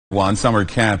One summer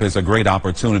camp is a great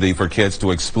opportunity for kids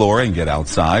to explore and get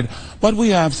outside, but we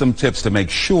have some tips to make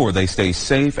sure they stay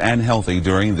safe and healthy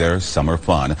during their summer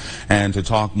fun. And to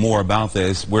talk more about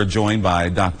this, we're joined by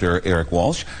Dr. Eric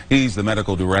Walsh. He's the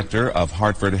medical director of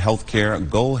Hartford Healthcare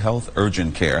Go Health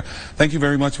Urgent Care. Thank you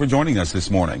very much for joining us this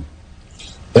morning.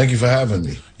 Thank you for having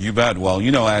me. You bet. Well,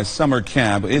 you know, as summer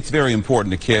camp, it's very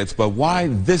important to kids, but why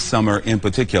this summer in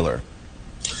particular?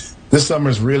 This summer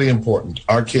is really important.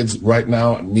 Our kids right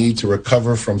now need to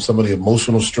recover from some of the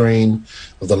emotional strain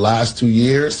of the last 2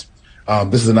 years.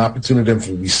 This is an opportunity for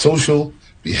them to be social,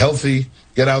 be healthy,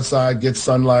 get outside, get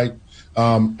sunlight,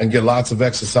 and get lots of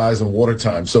exercise and water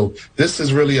time. So this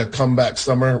is really a comeback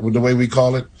summer with the way we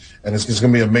call it. And it's just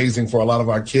going to be amazing for a lot of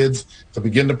our kids to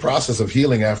begin the process of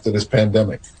healing after this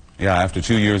pandemic. Yeah, after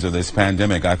 2 years of this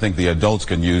pandemic, I think the adults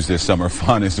can use this summer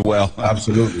fun as well.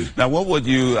 Absolutely. Now,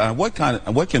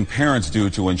 what can parents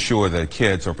do to ensure that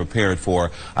kids are prepared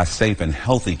for a safe and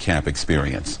healthy camp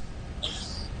experience?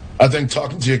 I think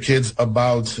talking to your kids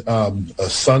about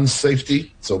sun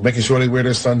safety, so making sure they wear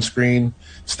their sunscreen,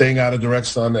 staying out of direct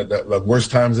sun at the worst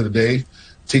times of the day,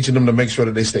 teaching them to make sure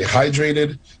that they stay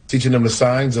hydrated, teaching them the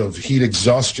signs of heat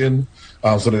exhaustion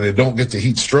so that they don't get the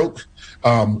heat stroke.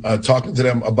 Talking to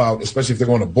them about, especially if they're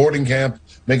going to boarding camp,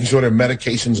 making sure their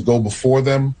medications go before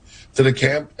them to the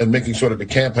camp, and making sure that the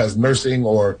camp has nursing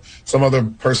or some other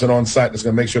person on site that's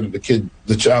going to make sure that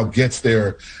the child gets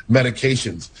their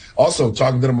medications. Also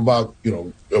talking to them about,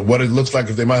 what it looks like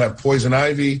if they might have poison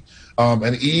ivy,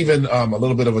 and even a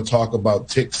little bit of a talk about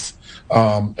ticks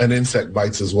and insect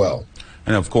bites as well.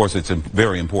 And of course, it's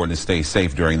very important to stay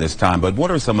safe during this time. But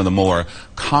what are some of the more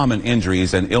common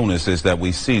injuries and illnesses that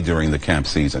we see during the camp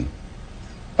season?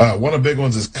 One of the big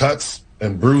ones is cuts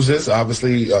and bruises,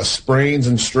 obviously sprains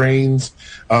and strains.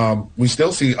 We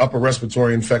still see upper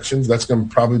respiratory infections. That's going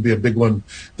to probably be a big one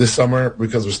this summer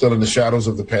because we're still in the shadows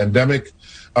of the pandemic.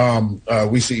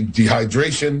 We see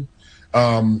dehydration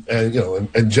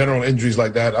and general injuries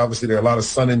like that. Obviously, there are a lot of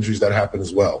sun injuries that happen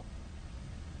as well.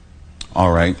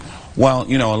 All right. Well,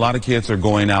 a lot of kids are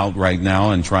going out right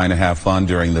now and trying to have fun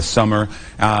during the summer.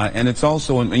 And it's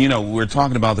also, we're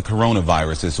talking about the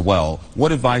coronavirus as well.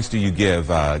 What advice do you give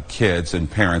kids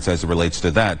and parents as it relates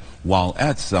to that while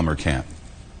at summer camp?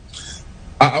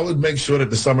 I would make sure that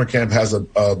the summer camp has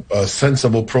a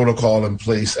sensible protocol in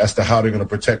place as to how they're going to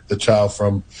protect the child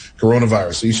from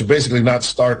coronavirus. So you should basically not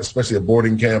start, especially a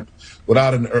boarding camp,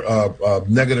 without a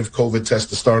negative COVID test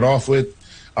to start off with.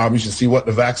 You should see what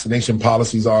the vaccination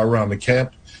policies are around the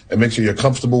camp and make sure you're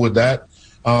comfortable with that.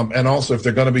 And also, if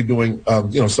they're going to be doing,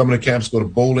 some of the camps go to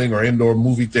bowling or indoor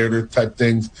movie theater type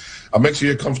things, make sure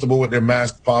you're comfortable with their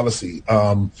mask policy.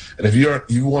 And if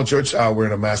you want your child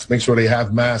wearing a mask, make sure they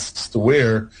have masks to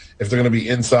wear if they're going to be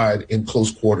inside in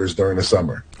close quarters during the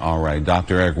summer. All right,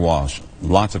 Dr. Eric Walsh,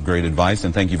 lots of great advice,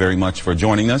 and thank you very much for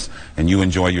joining us, and you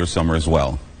enjoy your summer as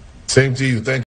well. Same to you. Thank you.